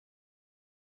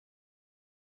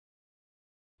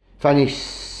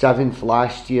Finished 7th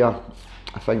last year.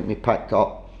 I think we picked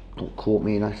up, don't quote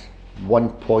me on this,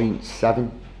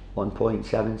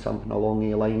 1.7, something along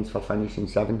the lines for finishing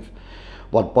 7th.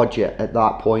 Our budget at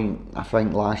that point, I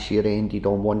think last year ended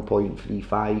on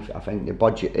 1.35. I think the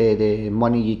budget, the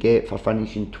money you get for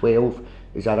finishing 12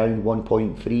 is around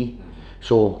 1.3.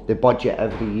 So the budget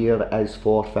every year is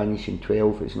for finishing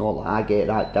 12. It's not like I get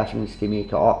that difference to make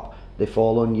it up the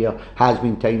following year. Has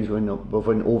been times when we've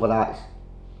went over that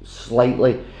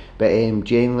slightly, but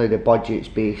generally the budget's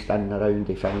based in around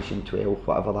the finishing 12,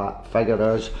 whatever that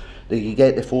figure is. You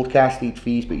get the forecasted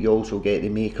fees, but you also get the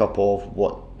makeup of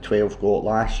what 12 got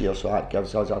last year, so that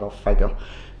gives us a rough figure.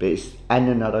 But it's in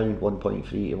and around 1.3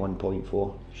 to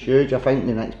 1.4. Huge. I think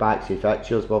the next back to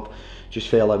fixtures we've just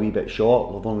fell a wee bit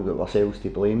short. We've only got ourselves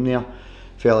to blame there.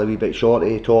 Fell a wee bit short of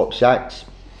the top 6,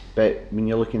 but when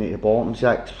you're looking at the bottom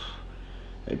 6,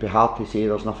 it'd be hard to say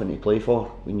there's nothing to play for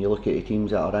when you look at the teams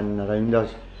that are in and around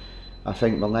us. I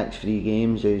think our next 3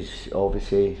 games is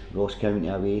obviously Ross County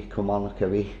away, Kilmarnock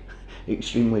away.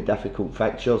 Extremely difficult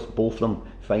fixtures, both of them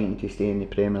fighting to stay in the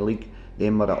Premier League.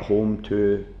 Then we're at home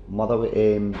to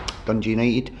Dundee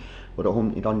United. We're at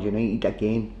home to Dundee United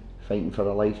again, fighting for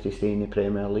their life to stay in the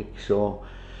Premier League. So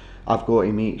I've got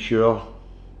to make sure,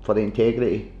 for the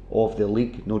integrity of the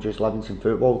league, not just Livingston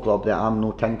Football Club, that I'm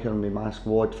not tinkering with my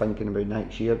squad thinking about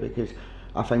next year, because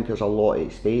I think there's a lot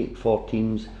at stake for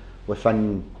teams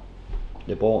within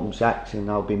the bottom 6,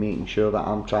 and I'll be making sure that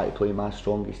I'm trying to play my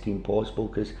strongest team possible,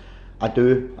 because I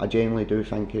genuinely do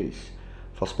think it's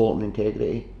for sporting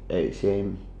integrity. It's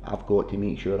I've got to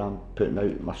make sure I'm putting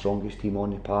out my strongest team on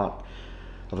the park.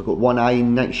 Have I got one eye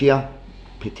in next year?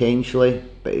 Potentially,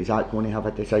 but is that going to have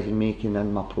a decision making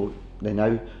in my the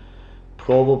now?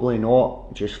 Probably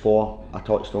not, just for, I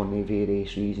touched on the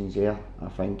various reasons there. I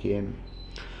think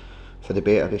for the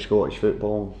better of Scottish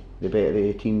football, the better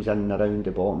the teams in and around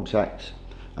the bottom 6,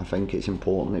 I think it's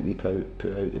important that we put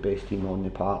out the best team on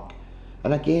the park.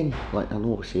 And again, like I know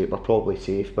we say it, we're probably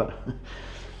safe, but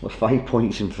we're 5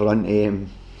 points in front.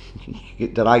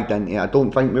 Get dragged into it. I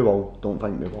don't think we will,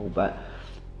 but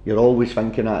you're always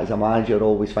thinking that as a manager, you're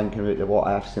always thinking about the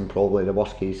what ifs and probably the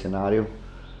worst case scenario.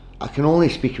 I can only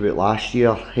speak about last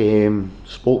year.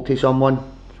 Spoke to someone,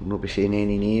 I'll not be saying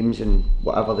any names, and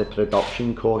whatever the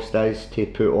production cost is to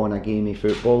put on a game of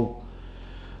football,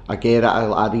 I get it.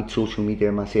 I read social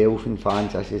media myself, and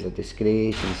fans, this is a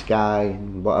disgrace, and Sky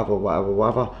and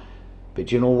whatever. But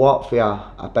do you know what, for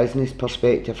a business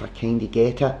perspective, I kind of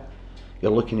get it.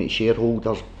 You're looking at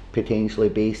shareholders potentially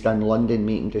based in London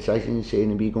making decisions,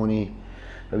 saying are we going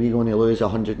to lose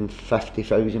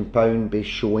 £150,000 by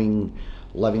showing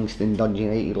Livingston, Dundee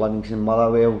United, Livingston,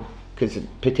 Motherwell, because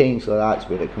potentially that's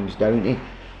where it comes down to.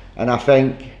 And I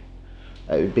think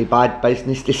it would be bad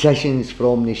business decisions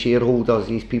from the shareholders,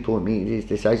 these people that make these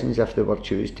decisions, if they were to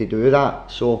choose to do that.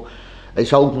 So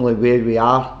it's ultimately where we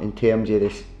are in terms of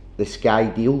the Sky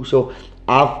deal. So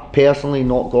I've personally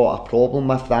not got a problem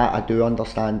with that. I do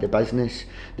understand the business,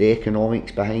 the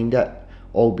economics behind it,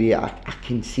 albeit I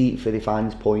can see it for the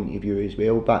fans' point of view as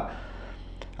well. But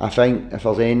I think if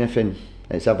there's anything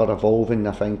that's ever evolving,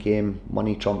 I think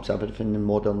money trumps everything in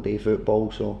modern day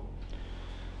football. So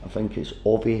I think it's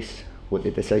obvious what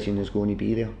the decision is going to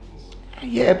be there.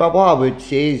 Yeah, but what I would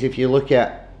say is, if you look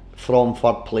at from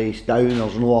 3rd place down,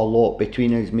 there's not a lot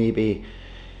between us, maybe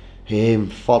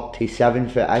 3rd to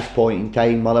 7th at this point in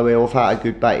time. Motherwell have had a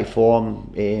good bit of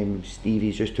form.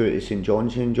 Stevie's just took the St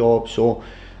Johnstone job, so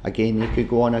again they could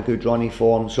go on a good run of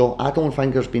form. So I don't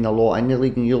think there's been a lot in the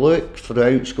league, and you look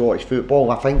throughout Scottish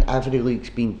football, I think every league's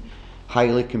been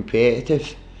highly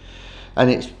competitive, and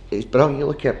it's brilliant. You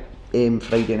look at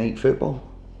Friday night football,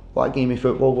 what a game of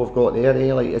football we've got there,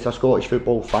 eh? Like, as a Scottish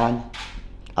football fan,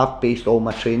 I've based all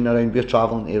my training around, we're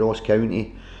travelling to Ross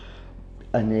County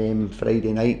and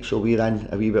Friday night, so we're in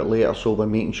a wee bit later, so we're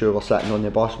making sure we're sitting on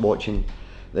the bus watching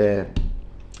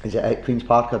is it at Queen's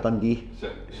Park or Dundee?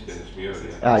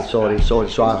 Sorry, so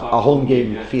a home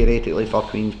game theoretically for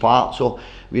Queen's Park, so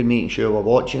we're making sure we're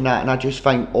watching that. And I just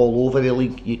think all over the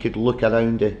league you could look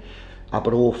around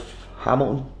Arbroath,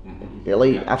 Hamilton,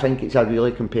 I think it's a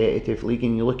really competitive league,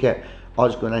 and you look at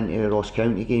us going into the Ross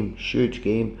County game, huge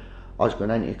game, us going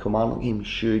into the Kilmarnock game,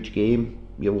 huge game,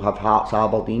 you'll have Hearts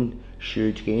Aberdeen,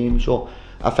 huge game. So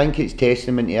I think it's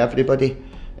testament to everybody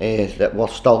that we're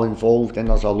still involved, and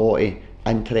there's a lot of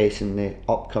interest in the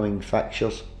upcoming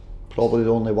fixtures. Probably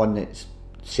the only one that's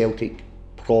Celtic,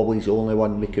 probably is the only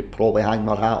one we could probably hang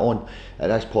our hat on at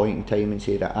this point in time and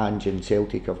say that Ange and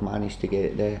Celtic have managed to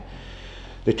get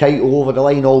the title over the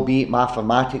line, albeit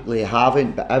mathematically they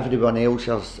haven't, but everyone else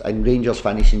is, and Rangers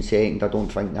finishing second, I don't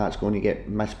think that's going to get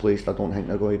misplaced. I don't think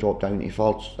they're going to drop down to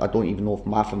first. I don't even know if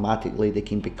mathematically they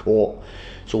can be caught.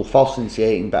 So first and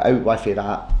second, but out with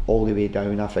that all the way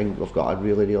down, I think we've got a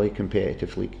really, really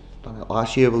competitive league. Done it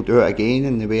last year, we'll do it again,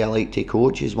 and the way I like to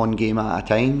coach is one game at a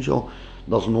time, so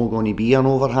there's not going to be an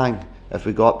overhang. If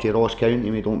we go up to Ross County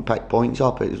and we don't pick points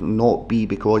up, it will not be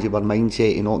because of our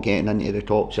mindset of not getting into the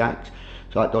top 6.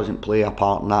 So that doesn't play a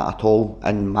part in that at all,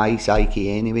 in my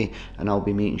psyche anyway, and I'll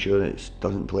be making sure it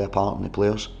doesn't play a part in the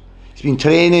players. He's been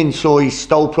training, so he's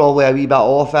still probably a wee bit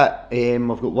off it.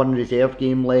 I've got one reserve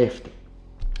game left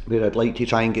where I'd like to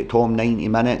try and get Tom 90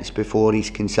 minutes before he's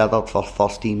considered for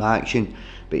first team action.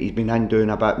 But he's been in doing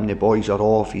a bit when the boys are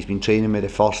off. He's been training with the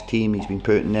first team. He's been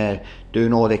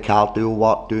doing all the cardio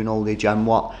work, doing all the gym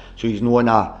work. So he's not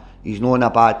in a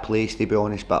bad place, to be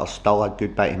honest. But there's still a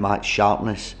good bit of match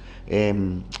sharpness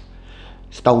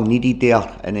still needed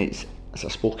there. And it's, as I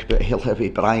spoke about earlier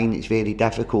with Brian, it's very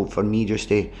difficult for me just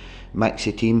to mix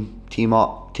the team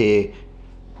up to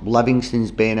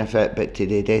Livingston's benefit, but to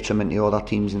the detriment of other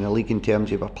teams in the league in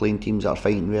terms of our playing teams that are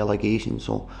fighting relegation.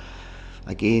 So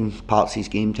again, parts of his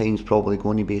game time is probably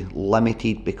going to be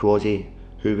limited because of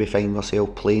who we find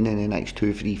ourselves playing in the next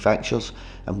 2-3 fixtures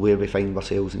and where we find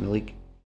ourselves in the league.